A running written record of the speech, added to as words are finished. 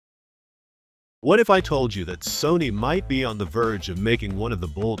What if I told you that Sony might be on the verge of making one of the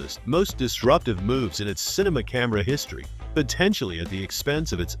boldest, most disruptive moves in its cinema camera history, potentially at the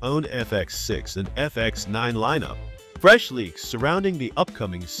expense of its own FX6 and FX9 lineup? Fresh leaks surrounding the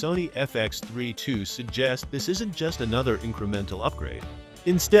upcoming Sony FX3 II suggest this isn't just another incremental upgrade.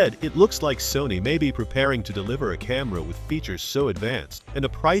 Instead, it looks like Sony may be preparing to deliver a camera with features so advanced and a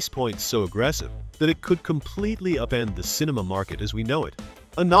price point so aggressive that it could completely upend the cinema market as we know it.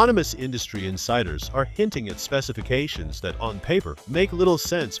 Anonymous industry insiders are hinting at specifications that, on paper, make little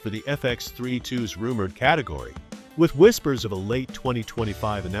sense for the FX3 II's rumored category. With whispers of a late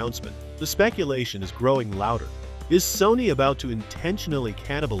 2025 announcement, the speculation is growing louder. Is Sony about to intentionally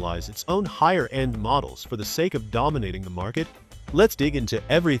cannibalize its own higher-end models for the sake of dominating the market? Let's dig into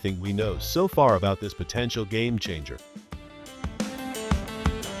everything we know so far about this potential game-changer.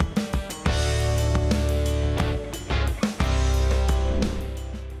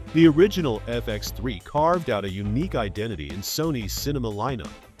 The original FX3 carved out a unique identity in Sony's cinema lineup.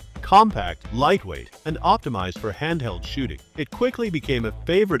 Compact, lightweight, and optimized for handheld shooting, it quickly became a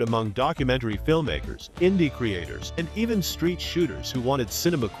favorite among documentary filmmakers, indie creators, and even street shooters who wanted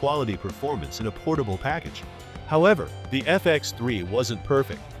cinema-quality performance in a portable package. However, the FX3 wasn't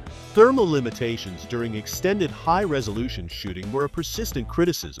perfect. Thermal limitations during extended high-resolution shooting were a persistent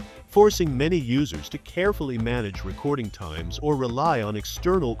criticism, forcing many users to carefully manage recording times or rely on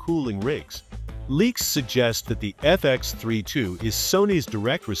external cooling rigs. Leaks suggest that the FX3 II is Sony's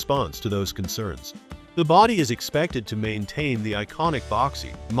direct response to those concerns. The body is expected to maintain the iconic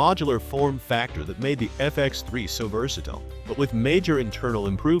boxy, modular form factor that made the FX3 so versatile, but with major internal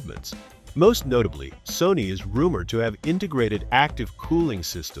improvements. Most notably, Sony is rumored to have integrated active cooling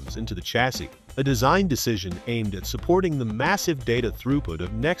systems into the chassis, a design decision aimed at supporting the massive data throughput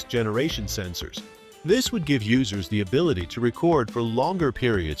of next-generation sensors. This would give users the ability to record for longer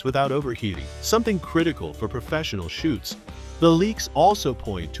periods without overheating, something critical for professional shoots. The leaks also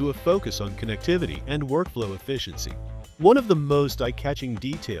point to a focus on connectivity and workflow efficiency. One of the most eye-catching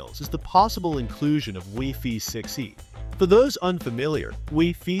details is the possible inclusion of Wi-Fi 6E. For those unfamiliar,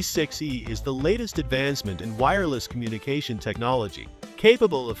 Wi-Fi 6E is the latest advancement in wireless communication technology,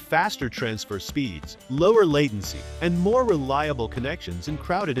 capable of faster transfer speeds, lower latency, and more reliable connections in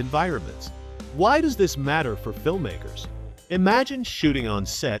crowded environments. Why does this matter for filmmakers? Imagine shooting on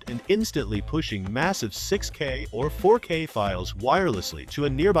set and instantly pushing massive 6K or 4K files wirelessly to a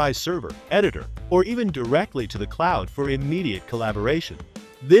nearby server, editor, or even directly to the cloud for immediate collaboration.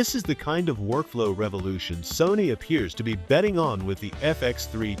 This is the kind of workflow revolution Sony appears to be betting on with the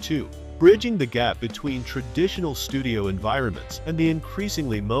FX3 II, bridging the gap between traditional studio environments and the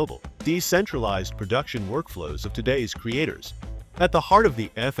increasingly mobile, decentralized production workflows of today's creators. At the heart of the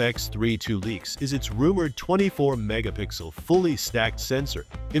FX3 II leaks is its rumored 24-megapixel fully stacked sensor,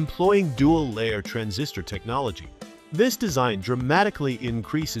 employing dual-layer transistor technology. This design dramatically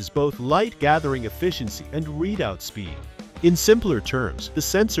increases both light-gathering efficiency and readout speed. In simpler terms, the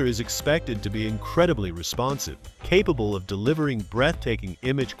sensor is expected to be incredibly responsive, capable of delivering breathtaking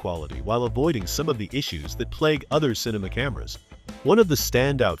image quality while avoiding some of the issues that plague other cinema cameras. One of the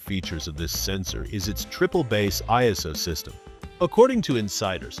standout features of this sensor is its triple-base ISO system. According to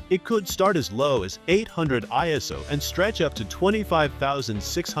insiders, it could start as low as 800 ISO and stretch up to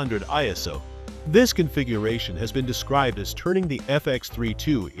 25,600 ISO. This configuration has been described as turning the FX3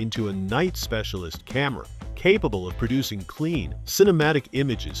 II into a night specialist camera, capable of producing clean, cinematic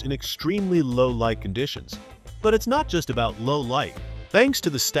images in extremely low light conditions. But it's not just about low light. Thanks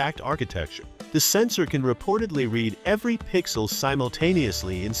to the stacked architecture, the sensor can reportedly read every pixel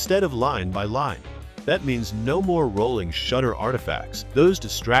simultaneously instead of line by line. That means no more rolling shutter artifacts, those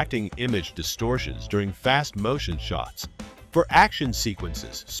distracting image distortions during fast motion shots. For action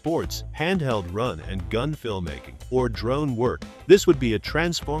sequences, sports, handheld run and gun filmmaking, or drone work, this would be a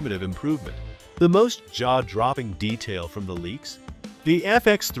transformative improvement. The most jaw-dropping detail from the leaks? The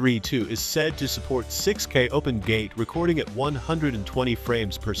FX3 II is said to support 6K open gate recording at 120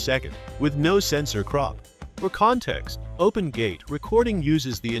 frames per second, with no sensor crop. For context, open gate recording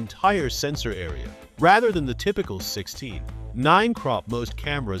uses the entire sensor area, rather than the typical 16:9 crop most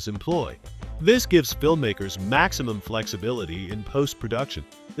cameras employ. This gives filmmakers maximum flexibility in post-production,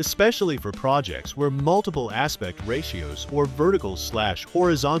 especially for projects where multiple aspect ratios or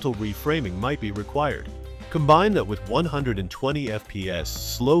vertical/horizontal reframing might be required. Combine that with 120 FPS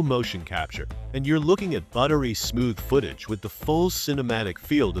slow motion capture, and you're looking at buttery smooth footage with the full cinematic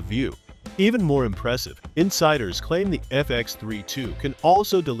field of view. Even more impressive, insiders claim the FX3 II can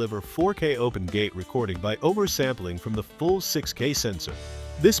also deliver 4K open gate recording by oversampling from the full 6K sensor.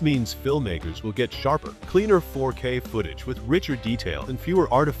 This means filmmakers will get sharper, cleaner 4K footage with richer detail and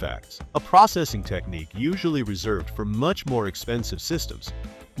fewer artifacts, a processing technique usually reserved for much more expensive systems.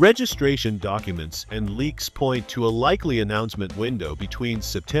 Registration documents and leaks point to a likely announcement window between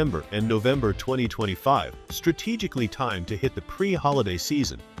September and November 2025, strategically timed to hit the pre-holiday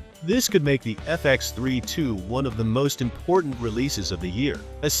season. This could make the FX3 II one of the most important releases of the year,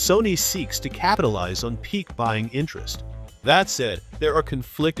 as Sony seeks to capitalize on peak buying interest. That said, there are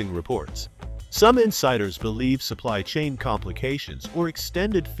conflicting reports. Some insiders believe supply chain complications or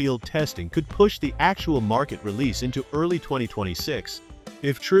extended field testing could push the actual market release into early 2026.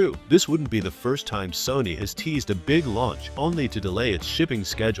 If true, this wouldn't be the first time Sony has teased a big launch only to delay its shipping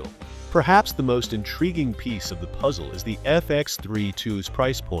schedule. Perhaps the most intriguing piece of the puzzle is the FX3 II's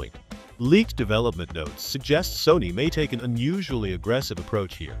price point. Leaked development notes suggest Sony may take an unusually aggressive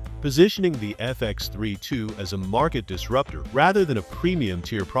approach here, positioning the FX3 II as a market disruptor rather than a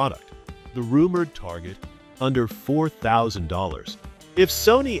premium-tier product. The rumored target? Under $4,000. If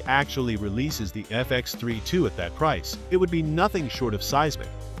Sony actually releases the FX3 II at that price, it would be nothing short of seismic.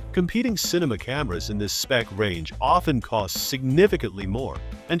 Competing cinema cameras in this spec range often cost significantly more,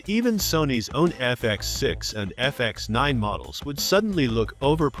 and even Sony's own FX6 and FX9 models would suddenly look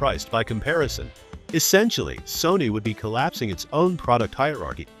overpriced by comparison. Essentially, Sony would be collapsing its own product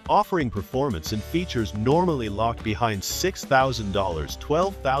hierarchy, offering performance and features normally locked behind $6,000,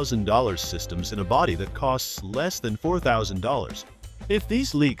 $12,000 systems in a body that costs less than $4,000. If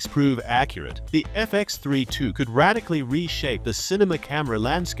these leaks prove accurate, the FX3 II could radically reshape the cinema camera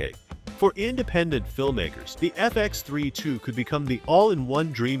landscape. For independent filmmakers, the FX3 II could become the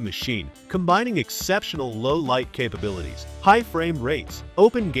all-in-one dream machine, combining exceptional low-light capabilities, high frame rates,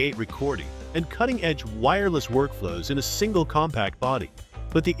 open-gate recording, and cutting-edge wireless workflows in a single compact body.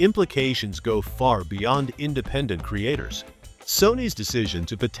 But the implications go far beyond independent creators. Sony's decision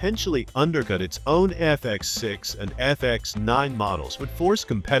to potentially undercut its own FX6 and FX9 models would force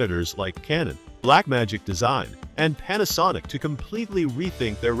competitors like Canon, Blackmagic Design, and Panasonic to completely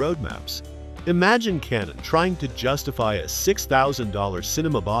rethink their roadmaps. Imagine Canon trying to justify a $6,000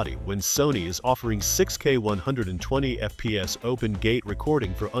 cinema body when Sony is offering 6K 120 FPS open-gate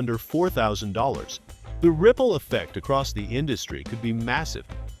recording for under $4,000. The ripple effect across the industry could be massive.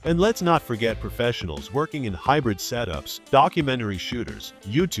 And let's not forget professionals working in hybrid setups, documentary shooters,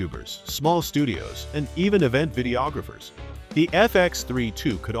 YouTubers, small studios, and even event videographers. The FX3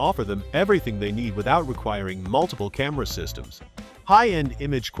 II could offer them everything they need without requiring multiple camera systems. High-end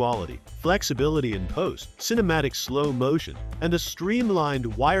image quality, flexibility in post, cinematic slow motion, and a streamlined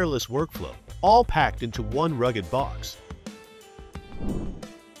wireless workflow, all packed into one rugged box.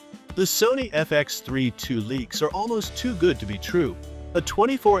 The Sony FX3 II leaks are almost too good to be true. A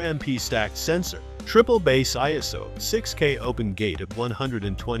 24MP stacked sensor, triple base ISO, 6K open gate at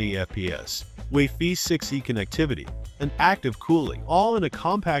 120 FPS, Wi-Fi 6E connectivity, and active cooling, all in a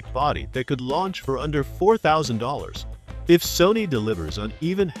compact body that could launch for under $4,000. If Sony delivers on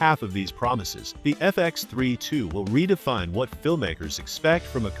even half of these promises, the FX3 II will redefine what filmmakers expect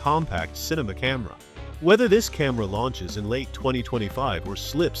from a compact cinema camera. Whether this camera launches in late 2025 or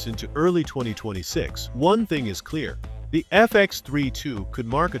slips into early 2026, one thing is clear. The FX3 II could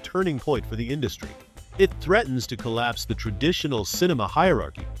mark a turning point for the industry. It threatens to collapse the traditional cinema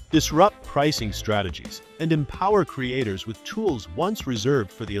hierarchy, disrupt pricing strategies, and empower creators with tools once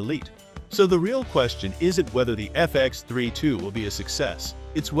reserved for the elite. So the real question isn't whether the FX3 II will be a success,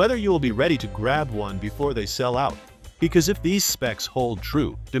 it's whether you will be ready to grab one before they sell out. Because if these specs hold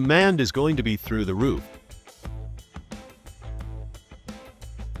true, demand is going to be through the roof.